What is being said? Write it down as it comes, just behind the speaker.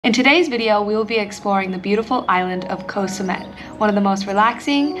In today's video, we will be exploring the beautiful island of Koh Samet, one of the most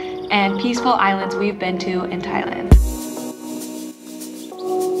relaxing and peaceful islands we've been to in Thailand.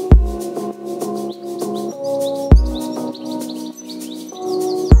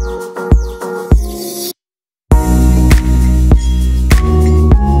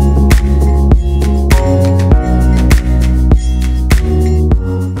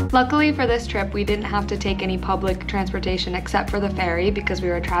 Luckily for this trip, we didn't have to take any public transportation except for the ferry because we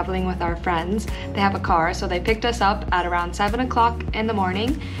were traveling with our friends. They have a car, so they picked us up at around 7 o'clock in the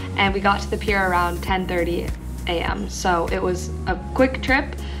morning and we got to the pier around 10:30 a.m. So it was a quick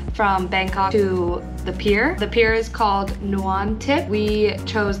trip from Bangkok to the pier. The pier is called Uluwatu. We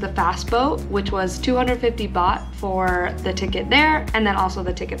chose the fast boat, which was 250 baht for the ticket there and then also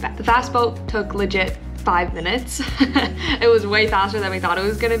the ticket back. The fast boat took legit 5 minutes. It was way faster than we thought it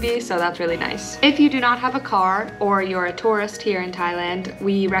was gonna be, so that's really nice. If you do not have a car or you're a tourist here in Thailand,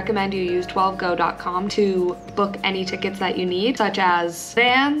 we recommend you use 12go.com to book any tickets that you need, such as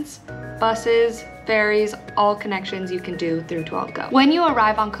vans, buses, ferries, all connections you can do through 12go. When you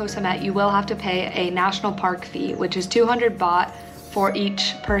arrive on Koh Samet, you will have to pay a national park fee, which is 200 baht for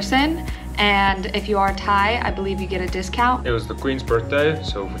each person. And if you are Thai, I believe you get a discount. It was the Queen's birthday,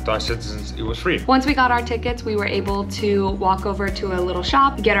 so for Thai citizens, it was free. Once we got our tickets, we were able to walk over to a little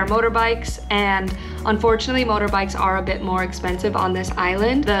shop, get our motorbikes, and unfortunately, motorbikes are a bit more expensive on this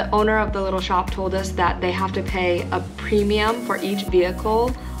island. The owner of the little shop told us that they have to pay a premium for each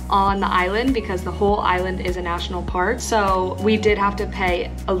vehicle on the island because the whole island is a national park. So we did have to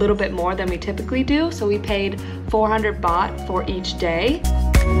pay a little bit more than we typically do. So we paid 400 baht for each day.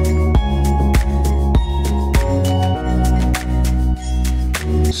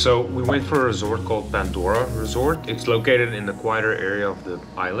 So we went for a resort called Pandora Resort. It's located in the quieter area of the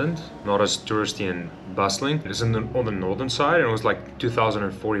island, not as touristy and bustling. It's on the northern side and it was like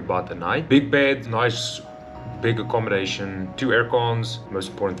 2,040 baht a night. Big bed, nice big accommodation, 2 aircons, most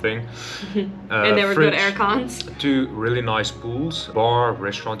important thing. And they were fridge, good aircons. 2 really nice pools, bar,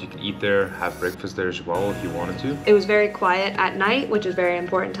 restaurant, you can eat there, have breakfast there as well if you wanted to. It was very quiet at night, which is very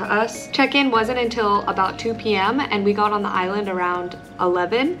important to us. Check-in wasn't until about 2 p.m. and we got on the island around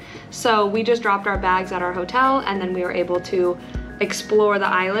 11. So we just dropped our bags at our hotel and then we were able to explore the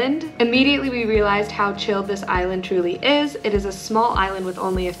island. Immediately we realized how chilled this island truly is. It is a small island with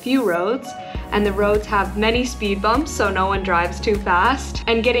only a few roads, and the roads have many speed bumps so no one drives too fast.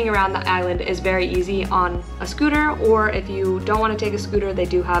 And getting around the island is very easy on a scooter, or if you don't want to take a scooter, they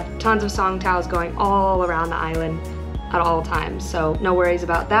do have tons of songtaos going all around the island at all times, so no worries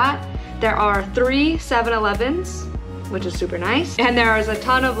about that. There are 3 7-Elevens, which is super nice, and there is a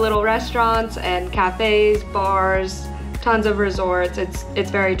ton of little restaurants and cafes, bars, tons of resorts.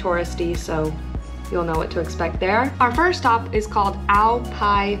 It's very touristy, so you'll know what to expect there. Our first stop is called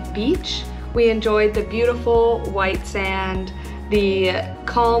Uluwatu Beach. We enjoyed the beautiful white sand, the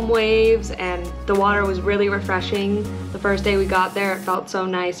calm waves, and the water was really refreshing. The first day we got there, it felt so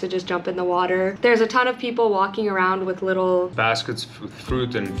nice to just jump in the water. There's a ton of people walking around with little baskets with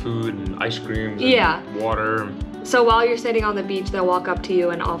fruit and food and ice cream and water. So while you're sitting on the beach, they'll walk up to you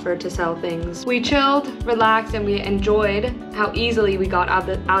and offer to sell things. We chilled, relaxed, and we enjoyed how easily we got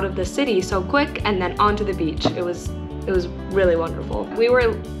out of the city so quick and then onto the beach. It was really wonderful. We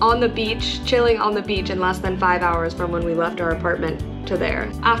were on the beach, chilling on the beach in less than 5 hours from when we left our apartment to there.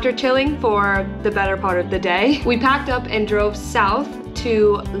 After chilling for the better part of the day, we packed up and drove south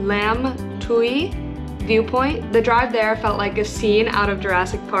to Lam Tui viewpoint. The drive there felt like a scene out of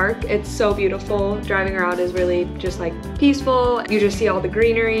Jurassic Park. It's so beautiful. Driving around is really just like peaceful. You just see all the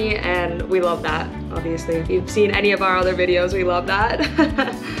greenery and we love that, obviously. If you've seen any of our other videos, we love that.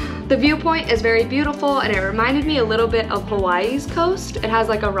 The viewpoint is very beautiful and it reminded me a little bit of Hawaii's coast. It has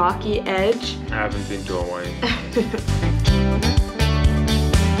like a rocky edge. I haven't been to Hawaii.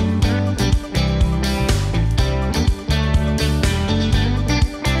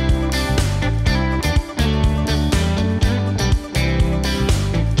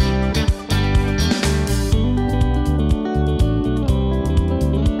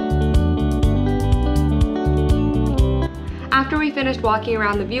 After we finished walking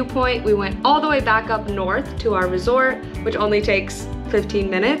around the viewpoint, we went all the way back up north to our resort, which only takes 15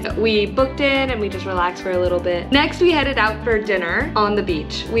 minutes. We booked in and we just relaxed for a little bit. Next, we headed out for dinner on the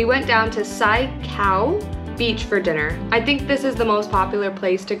beach. We went down to Sai Khao Beach for dinner. I think this is the most popular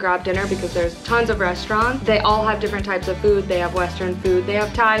place to grab dinner because there's tons of restaurants. They all have different types of food. They have Western food, they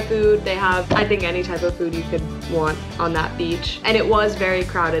have Thai food, they have, I think, any type of food you could want on that beach. And it was very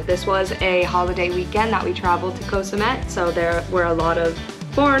crowded. This was a holiday weekend that we traveled to Koh Samet, so there were a lot of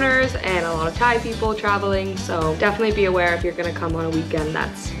foreigners and a lot of Thai people traveling, so definitely be aware if you're gonna come on a weekend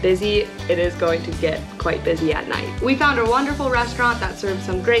that's busy. It is going to get quite busy at night. We found a wonderful restaurant that served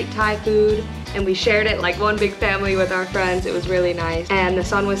some great Thai food, and we shared it like one big family with our friends. It was really nice, and the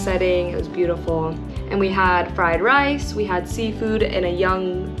sun was setting. It was beautiful, and we had fried rice, we had seafood in a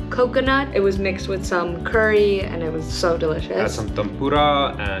young coconut. It was mixed with some curry, and it was so delicious. Had some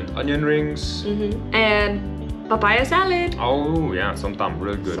tempura and onion rings. And papaya salad. Oh yeah, sometimes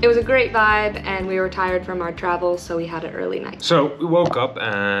really good. It was a great vibe, and we were tired from our travels, so we had an early night. So we woke up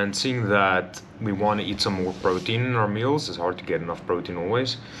and seeing that we want to eat some more protein in our meals. It's hard to get enough protein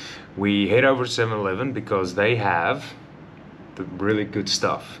always. We head over to 7-Eleven because they have the really good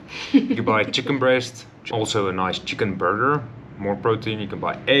stuff. You can buy chicken breast, also a nice chicken burger, more protein. You can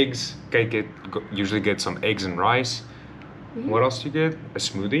buy eggs, usually get some eggs and rice. What else do you get? A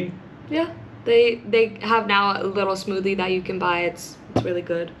smoothie? Yeah. They have now a little smoothie that you can buy. It's really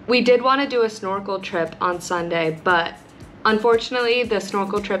good. We did want to do a snorkel trip on Sunday, but unfortunately the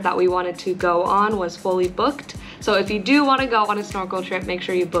snorkel trip that we wanted to go on was fully booked. So if you do want to go on a snorkel trip, make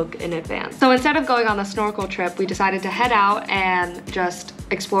sure you book in advance. So instead of going on the snorkel trip, we decided to head out and just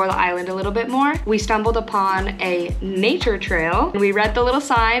explore the island a little bit more. We stumbled upon a nature trail, and we read the little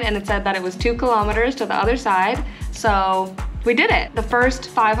sign, and it said that it was 2 kilometers to the other side. So we did it. The first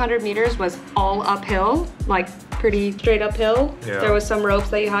 500 meters was all uphill, like pretty straight uphill. Yeah. There was some ropes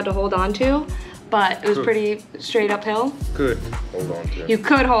that you had to hold on to, but it was pretty straight uphill. Good. Hold on to it. You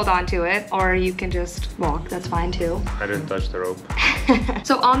could hold on to it, or you can just walk. That's fine too. I didn't touch the rope.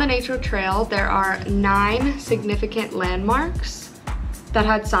 So on the nature trail, there are 9 significant landmarks that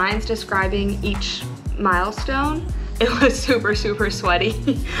had signs describing each milestone. It was super, super sweaty.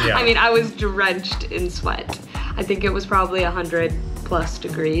 Yeah. I mean, I was drenched in sweat. I think it was probably 100+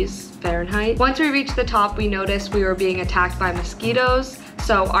 degrees Fahrenheit. Once we reached the top, we noticed we were being attacked by mosquitoes.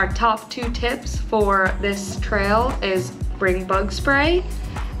 So our top 2 tips for this trail is bring bug spray,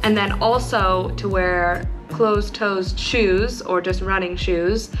 and then also to wear closed-toed shoes or just running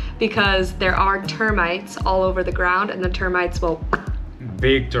shoes, because there are termites all over the ground, and the termites will...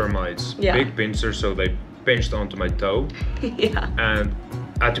 Big termites, big pincers, so they pinched onto my toe. Yeah. And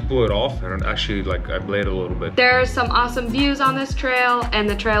I had to pull it off, and actually, like, I bled a little bit. There are some awesome views on this trail, and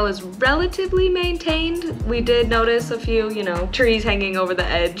the trail is relatively maintained. We did notice a few, you know, trees hanging over the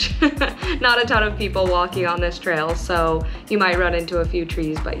edge. Not a ton of people walking on this trail, so you might run into a few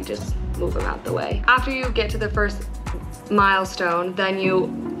trees, but you just move them out the way. After you get to the first milestone, then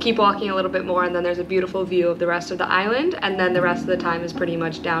you keep walking a little bit more, and then there's a beautiful view of the rest of the island, and then the rest of the time is pretty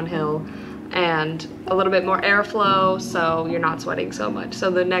much downhill and a little bit more airflow, so you're not sweating so much. So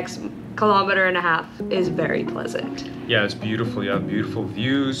the next 1.5 kilometers is very pleasant. Yeah, it's beautiful. You have beautiful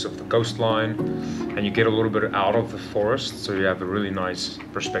views of the coastline, and you get a little bit out of the forest, so you have a really nice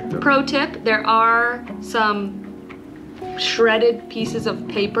perspective. Pro tip, there are some shredded pieces of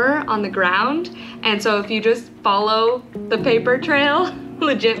paper on the ground, and so if you just follow the paper trail,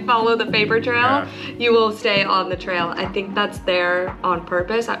 legit follow the paper trail, you will stay on the trail. I think that's there on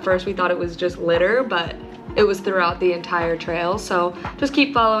purpose. At first we thought it was just litter, but it was throughout the entire trail, so just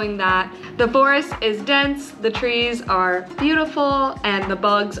keep following that. The forest is dense, the trees are beautiful, and the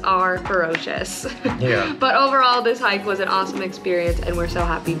bugs are ferocious. Yeah. But overall, this hike was an awesome experience, and we're so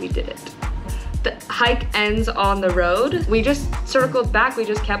happy we did it. The hike ends on the road. We just circled back. We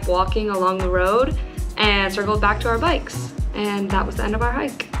just kept walking along the road and circled back to our bikes. And that was the end of our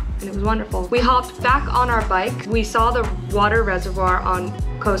hike, and it was wonderful. We hopped back on our bike. We saw the water reservoir on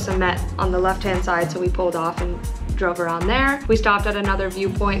Koh Samet on the left-hand side, so we pulled off and drove around there. We stopped at another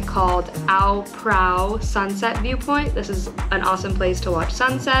viewpoint called Ao Prao Sunset Viewpoint. This is an awesome place to watch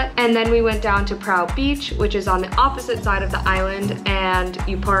sunset. And then we went down to Prao Beach, which is on the opposite side of the island, and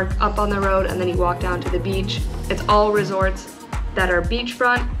you park up on the road and then you walk down to the beach. It's all resorts that are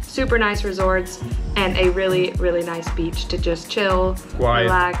beachfront, super nice resorts, and a really, really nice beach to just chill,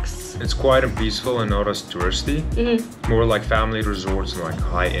 relax. It's quiet and peaceful and not as touristy. More like family resorts and like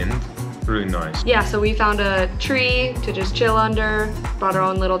high-end. Really nice. Yeah, so we found a tree to just chill under, brought our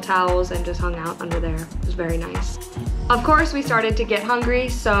own little towels, and just hung out under there. It was very nice. Of course, we started to get hungry,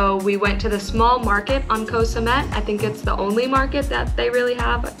 so we went to the small market on Koh Samet. I think it's the only market that they really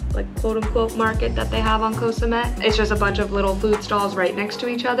have, like quote-unquote market that they have on Koh Samet. It's just a bunch of little food stalls right next to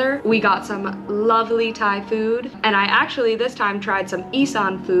each other. We got some lovely Thai food, and I actually this time tried some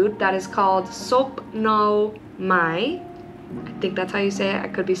Isan food that is called Sop No Mai. I think that's how you say it. I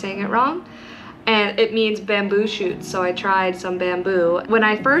could be saying it wrong. And it means bamboo shoots, so I tried some bamboo. When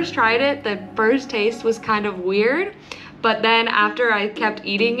I first tried it, the first taste was kind of weird, But then after I kept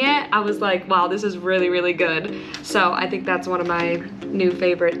eating it, I was like, wow, this is really, really good. So I think that's one of my new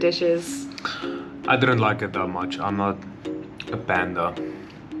favorite dishes. I didn't like it that much. I'm not a panda.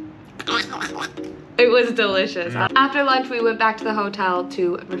 It was delicious. Yeah. After lunch, we went back to the hotel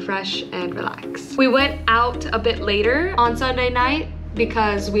to refresh and relax. We went out a bit later on Sunday night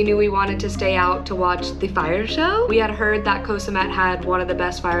because we knew we wanted to stay out to watch the fire show. We had heard that Koh Samet had one of the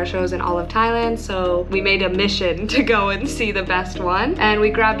best fire shows in all of Thailand, so we made a mission to go and see the best one. And we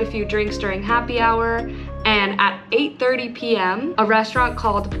grabbed a few drinks during happy hour. And at 8:30 p.m., a restaurant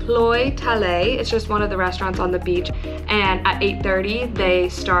called Ploy Thale, it's just one of the restaurants on the beach, and at 8:30 they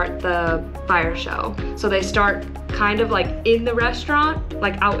start the fire show. So they start kind of like in the restaurant,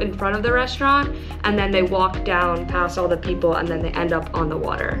 like out in front of the restaurant, and then they walk down past all the people and then they end up on the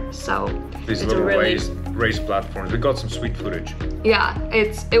water. So these little race platforms, we got some sweet footage. Yeah,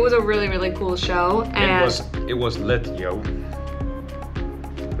 it was a really, really cool show. And it was lit, yo.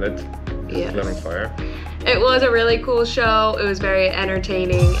 Lit? Yes. Lit on fire. It was a really cool show. It was very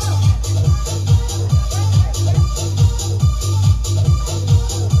entertaining.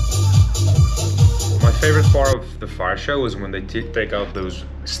 My favorite part of the fire show is when they take out those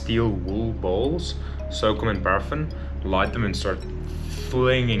steel wool balls, soak them in paraffin, light them and start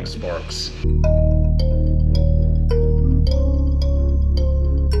flinging sparks.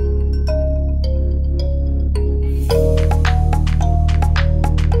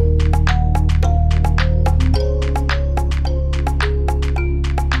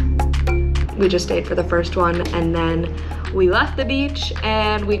 We just stayed for the first one and then we left the beach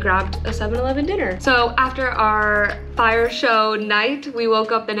and we grabbed a 7-Eleven dinner. So after our fire show night, we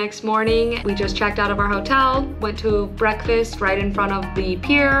woke up the next morning. We just checked out of our hotel, went to breakfast right in front of the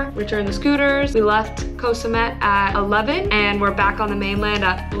pier, returned the scooters. We left Koh Samet at 11 and we're back on the mainland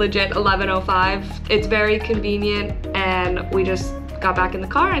at legit 11:05. It's very convenient and we just got back in the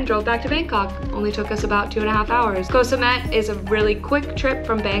car and drove back to Bangkok. Only took us about 2.5 hours. Koh Samet is a really quick trip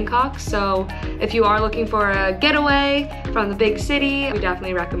from Bangkok, so if you are looking for a getaway from the big city, we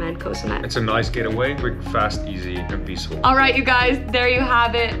definitely recommend Koh Samet. It's a nice getaway, quick, fast, easy, and peaceful. All right, you guys, there you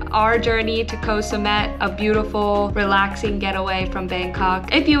have it. Our journey to Koh Samet, a beautiful, relaxing getaway from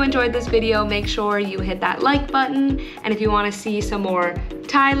Bangkok. If you enjoyed this video, make sure you hit that like button. And if you want to see some more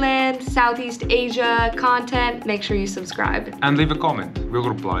Thailand, Southeast Asia content, make sure you subscribe. And leave a comment, we'll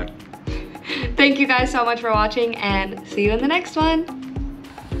reply. Thank you guys so much for watching and see you in the next one.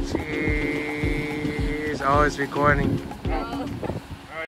 Jeez, always recording.